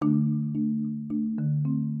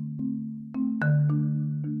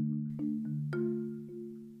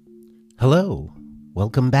Hello,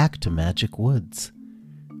 welcome back to Magic Woods.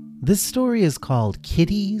 This story is called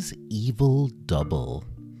Kitty's Evil Double.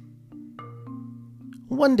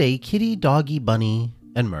 One day, Kitty, Doggy, Bunny,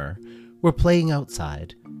 and Myrrh were playing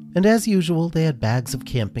outside, and as usual, they had bags of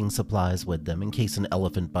camping supplies with them in case an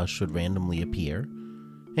elephant bus should randomly appear.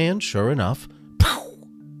 And sure enough, pow!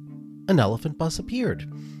 An elephant bus appeared.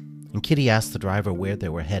 And Kitty asked the driver where they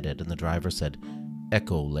were headed, and the driver said,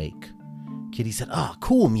 Echo Lake. Kitty said, "Oh,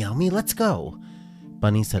 cool, Meow Me, let's go."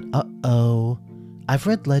 Bunny said, "Uh-oh. I've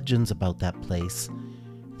read legends about that place.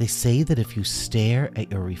 They say that if you stare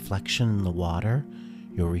at your reflection in the water,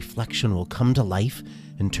 your reflection will come to life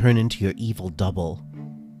and turn into your evil double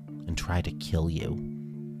and try to kill you."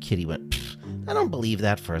 Kitty went, "I don't believe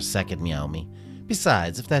that for a second, Meow Me.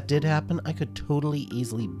 Besides, if that did happen, I could totally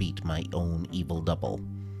easily beat my own evil double."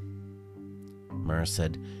 Myrrh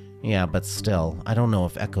said, "Yeah, but still, I don't know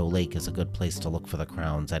if Echo Lake is a good place to look for the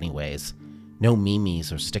crowns anyways. No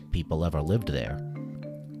Mimis or stick people ever lived there.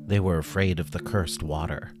 They were afraid of the cursed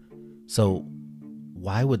water. So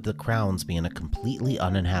why would the crowns be in a completely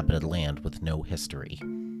uninhabited land with no history?"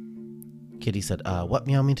 Kitty said, What,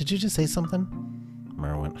 Meow Me, did you just say something?"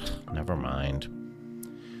 Myrrh went, "Never mind."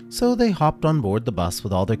 So they hopped on board the bus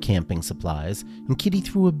with all their camping supplies, and Kitty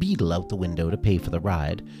threw a beetle out the window to pay for the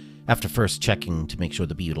ride, after first checking to make sure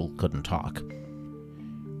the beetle couldn't talk.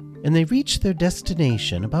 And they reached their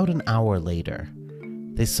destination about an hour later.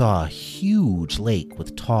 They saw a huge lake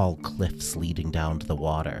with tall cliffs leading down to the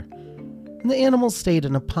water, and the animals stayed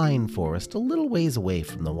in a pine forest a little ways away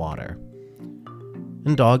from the water.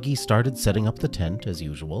 And Doggy started setting up the tent as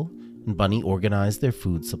usual, and Bunny organized their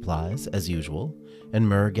food supplies as usual, and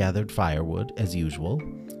Myrrh gathered firewood as usual,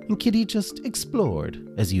 and Kitty just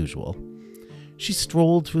explored as usual. She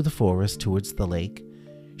strolled through the forest towards the lake.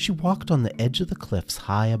 She walked on the edge of the cliffs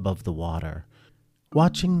high above the water,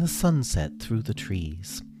 watching the sunset through the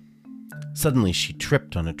trees. Suddenly she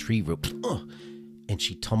tripped on a tree root, and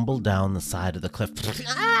she tumbled down the side of the cliff.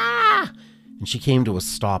 And she came to a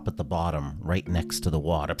stop at the bottom, right next to the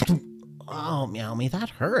water. "Oh, Meow Me, that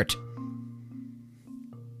hurt."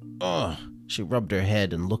 She rubbed her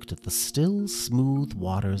head and looked at the still, smooth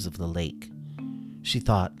waters of the lake. She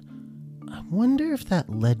thought, "I wonder if that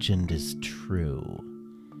legend is true."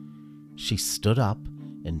 She stood up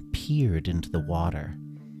and peered into the water.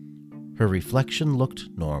 Her reflection looked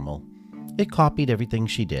normal. It copied everything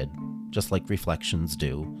she did, just like reflections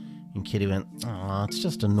do. And Kitty went, "It's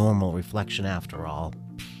just a normal reflection after all."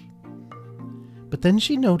 But then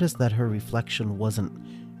she noticed that her reflection wasn't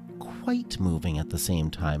quite moving at the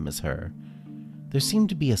same time as her. There seemed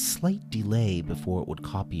to be a slight delay before it would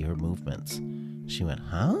copy her movements. She went,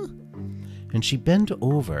 "Huh?" And she bent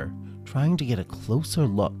over, trying to get a closer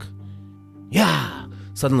look. Yeah!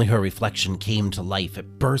 Suddenly her reflection came to life.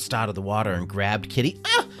 It burst out of the water and grabbed Kitty,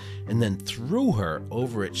 and then threw her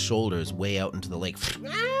over its shoulders way out into the lake.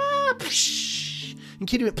 And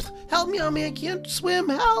Kitty went, "Help me, Meow Me, I can't swim,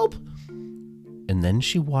 help!" And then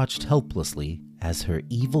she watched helplessly as her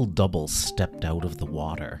evil double stepped out of the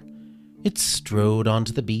water. It strode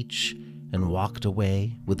onto the beach and walked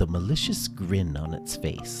away with a malicious grin on its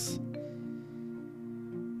face.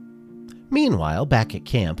 Meanwhile, back at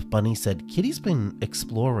camp, Bunny said, "Kitty's been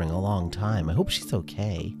exploring a long time. I hope she's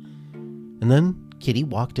okay." And then Kitty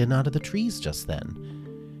walked in out of the trees just then.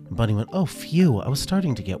 And Bunny went, "Oh, phew, I was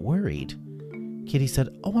starting to get worried." Kitty said,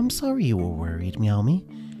 "Oh, I'm sorry you were worried, Meow Me.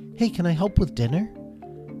 Hey, can I help with dinner?"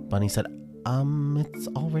 Bunny said, It's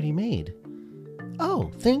already made." "Oh,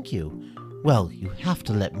 thank you. Well, you have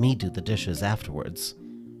to let me do the dishes afterwards."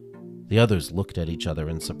 The others looked at each other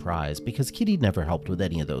in surprise because Kitty never helped with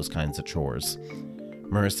any of those kinds of chores.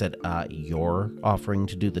 Myrrh said, You're offering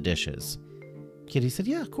to do the dishes?" Kitty said,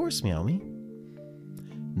 "Yeah, of course, Meow Me."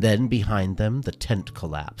 Then behind them, the tent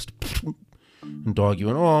collapsed. And Doggy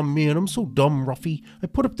went, "Oh man, I'm so dumb, Ruffy. I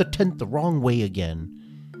put up the tent the wrong way again."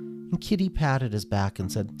 And Kitty patted his back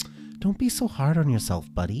and said, "Don't be so hard on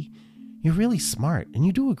yourself, buddy. You're really smart, and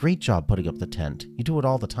you do a great job putting up the tent. You do it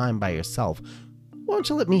all the time by yourself. Why don't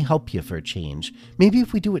you let me help you for a change? Maybe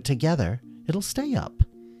if we do it together, it'll stay up."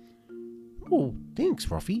 "Oh, thanks,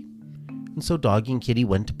 Ruffy." And so Doggy and Kitty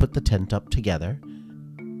went to put the tent up together.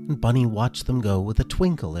 And Bunny watched them go with a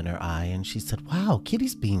twinkle in her eye, and she said, "Wow,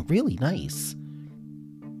 Kitty's being really nice."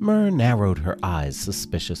 Myrrh narrowed her eyes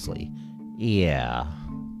suspiciously. "Yeah."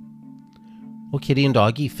 Well, Kitty and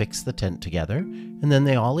Doggy fixed the tent together, and then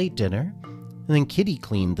they all ate dinner, and then Kitty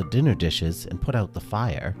cleaned the dinner dishes and put out the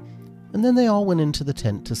fire, and then they all went into the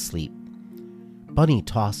tent to sleep. Bunny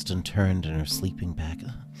tossed and turned in her sleeping bag.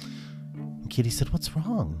 And Kitty said, "What's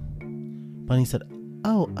wrong?" Bunny said,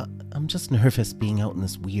 Oh, I'm just nervous being out in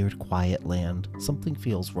this weird, quiet land. Something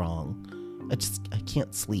feels wrong. I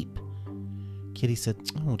can't sleep. Kitty said,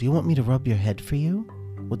 oh, do you want me to rub your head for you?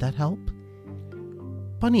 Would that help?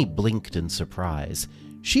 Bunny blinked in surprise.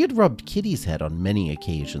 She had rubbed Kitty's head on many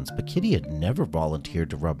occasions, but Kitty had never volunteered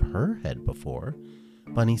to rub her head before.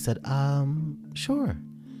 Bunny said, sure.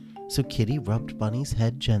 So Kitty rubbed Bunny's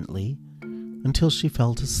head gently until she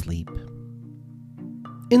fell to sleep.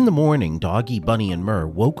 In the morning, Doggy, Bunny, and Murr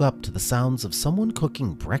woke up to the sounds of someone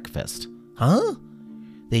cooking breakfast. Huh?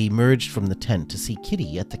 They emerged from the tent to see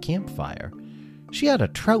Kitty at the campfire. She had a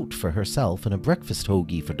trout for herself and a breakfast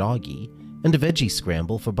hoagie for Doggy, and a veggie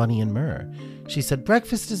scramble for Bunny and Murr. She said,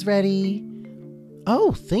 breakfast is ready.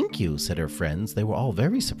 Oh, thank you, said her friends. They were all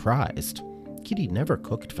very surprised. Kitty never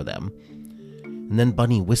cooked for them. And then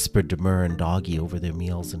Bunny whispered to Murr and Doggy over their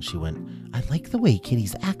meals, and she went, I like the way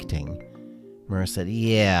Kitty's acting. Murr said,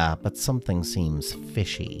 yeah, but something seems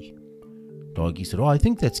fishy. Doggy said, oh, I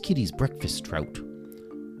think that's Kitty's breakfast trout.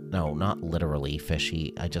 No, not literally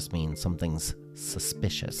fishy. I just mean something's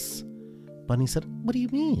suspicious. Bunny said, what do you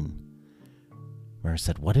mean? Murr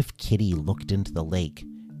said, what if Kitty looked into the lake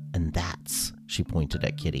and that's, she pointed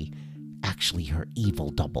at Kitty, actually her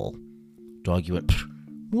evil double? Doggy went,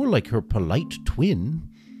 more like her polite twin.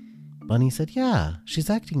 Bunny said, yeah, she's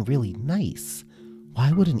acting really nice.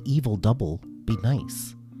 Why would an evil double be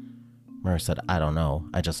nice? Murr said, I don't know.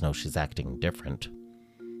 I just know she's acting different.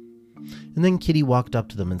 And then Kitty walked up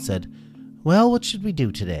to them and said, well, what should we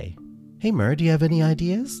do today? Hey, Murr, do you have any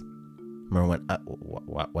ideas? Murr went,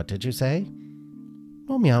 what did you say?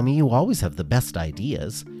 Well, Meow Me, you always have the best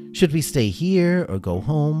ideas. Should we stay here or go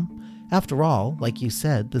home? After all, like you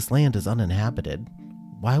said, this land is uninhabited.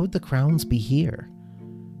 Why would the Crowns be here?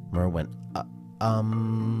 Murr went,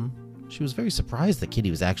 She was very surprised that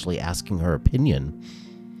Kitty was actually asking her opinion.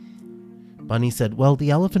 Bunny said, well,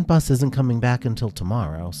 the elephant bus isn't coming back until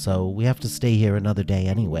tomorrow, so we have to stay here another day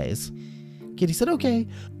anyways. Kitty said, okay,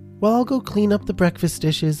 well, I'll go clean up the breakfast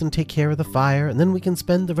dishes and take care of the fire, and then we can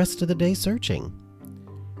spend the rest of the day searching.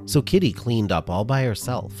 So Kitty cleaned up all by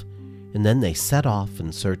herself, and then they set off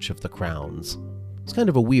in search of the crowns. It's kind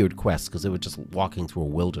of a weird quest because they were just walking through a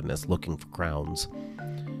wilderness looking for crowns.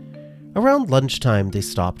 Around lunchtime, they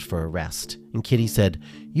stopped for a rest, and Kitty said,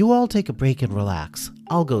 you all take a break and relax.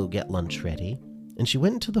 I'll go get lunch ready. And she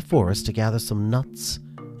went into the forest to gather some nuts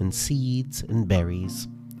and seeds and berries.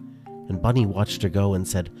 And Bunny watched her go and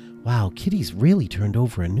said, wow, Kitty's really turned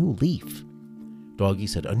over a new leaf. Doggy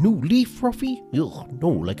said, a new leaf, Ruffy? Ugh, no,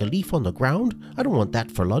 like a leaf on the ground? I don't want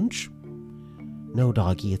that for lunch. No,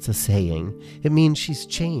 Doggy, it's a saying. It means she's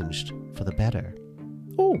changed for the better.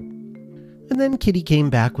 Oh. And then Kitty came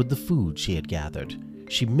back with the food she had gathered.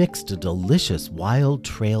 She mixed a delicious wild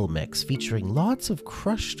trail mix featuring lots of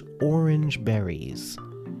crushed orange berries.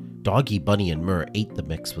 Doggy, Bunny, and Murr ate the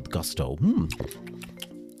mix with gusto.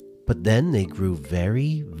 But then they grew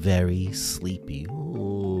very, very sleepy.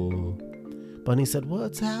 Oh. Bunny said,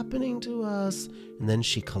 what's happening to us? And then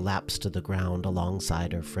she collapsed to the ground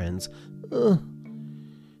alongside her friends. Ugh.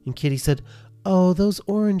 And Kitty said, oh, those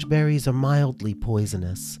orange berries are mildly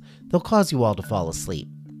poisonous. They'll cause you all to fall asleep.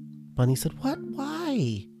 Bunny said, what?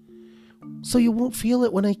 Why? So you won't feel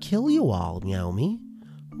it when I kill you all, Meow Me.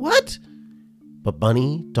 What? But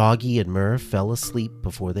Bunny, Doggy, and Murr fell asleep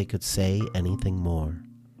before they could say anything more.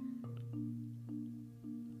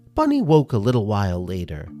 Bunny woke a little while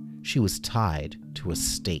later. She was tied to a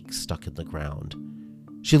stake stuck in the ground.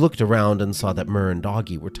 She looked around and saw that Murr and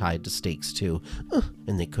Doggy were tied to stakes too,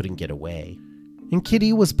 and they couldn't get away. And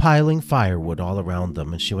Kitty was piling firewood all around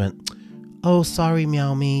them, and she went, oh, sorry,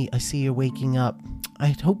 Meow Me, I see you're waking up. I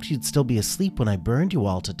had hoped you'd still be asleep when I burned you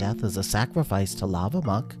all to death as a sacrifice to Lava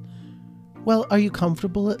Muck. Well, are you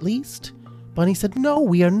comfortable at least? Bunny said, no,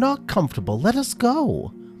 we are not comfortable. Let us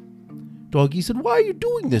go. Doggy said, why are you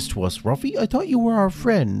doing this to us, Ruffy? I thought you were our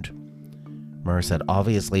friend. Murr said,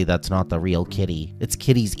 obviously that's not the real Kitty. It's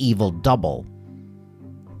Kitty's evil double.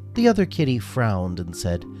 The other kitty frowned and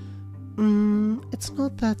said, it's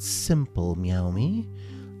not that simple, Meow Me.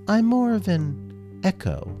 I'm more of an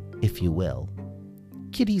echo, if you will.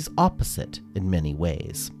 Kitty's opposite in many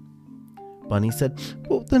ways. Bunny said,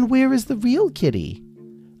 well, then where is the real Kitty?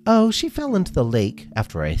 Oh, she fell into the lake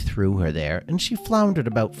after I threw her there, and she floundered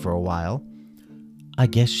about for a while. I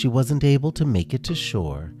guess she wasn't able to make it to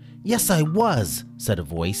shore. Yes, I was, said a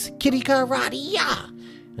voice. Kitty karate, ya!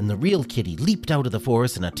 And the real Kitty leaped out of the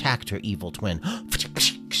forest and attacked her evil twin.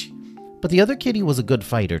 But the other kitty was a good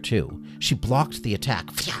fighter, too. She blocked the attack,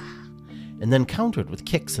 and then countered with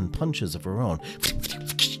kicks and punches of her own.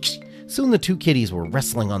 Soon the two kitties were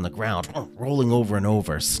wrestling on the ground, rolling over and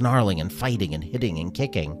over, snarling and fighting and hitting and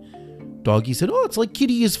kicking. Doggy said, "Oh, it's like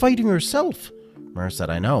Kitty is fighting herself." Mer said,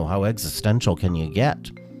 "I know, how existential can you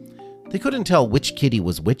get?" They couldn't tell which kitty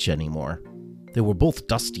was which anymore. They were both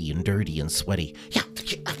dusty and dirty and sweaty.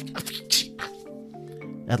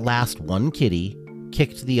 At last, one kitty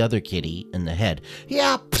kicked the other kitty in the head.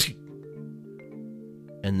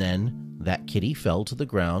 And then that kitty fell to the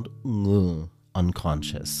ground,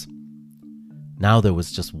 unconscious. Now there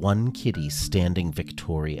was just one kitty standing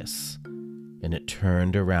victorious, and it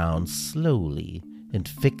turned around slowly and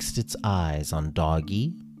fixed its eyes on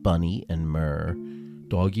Doggy, Bunny, and Mer.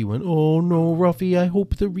 Doggy went, "Oh no, Ruffy, I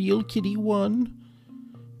hope the real kitty won."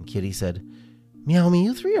 And Kitty said, "Meow me,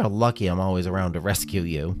 you three are lucky I'm always around to rescue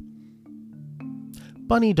you."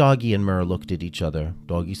 Bunny, Doggy, and Mer looked at each other.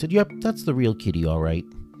 Doggy said, "Yep, that's the real kitty, all right."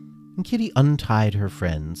 And Kitty untied her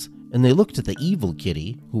friends, and they looked at the evil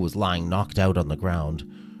kitty, who was lying knocked out on the ground.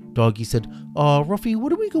 Doggy said, Ruffy,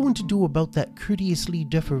 what are we going to do about that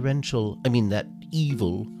that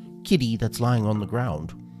evil kitty that's lying on the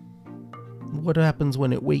ground? What happens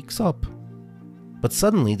when it wakes up?" But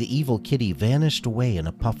suddenly the evil kitty vanished away in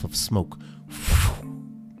a puff of smoke.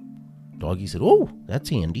 Doggy said, "Oh, that's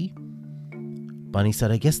handy." Bunny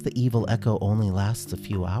said, "I guess the evil echo only lasts a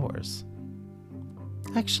few hours."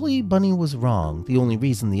 Actually, Bunny was wrong. The only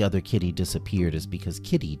reason the other kitty disappeared is because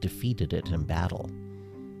Kitty defeated it in battle.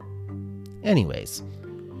 Anyways,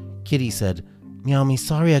 Kitty said, "Meow me,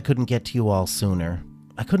 sorry I couldn't get to you all sooner.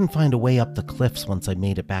 I couldn't find a way up the cliffs once I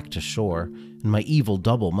made it back to shore, and my evil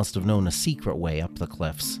double must have known a secret way up the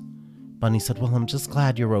cliffs." Bunny said, "Well, I'm just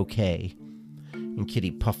glad you're okay." And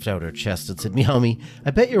Kitty puffed out her chest and said, "Meow me,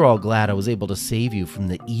 I bet you're all glad I was able to save you from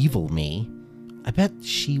the evil me. I bet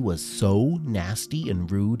she was so nasty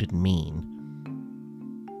and rude and mean."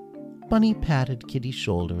 Bunny patted Kitty's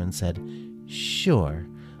shoulder and said, "Sure,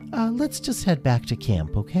 let's just head back to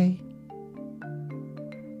camp, okay?"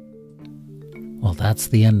 Well, that's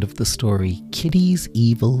the end of the story, Kitty's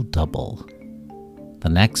Evil Double. The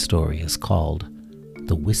next story is called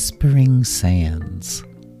The Whispering Sands.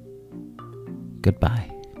 Goodbye.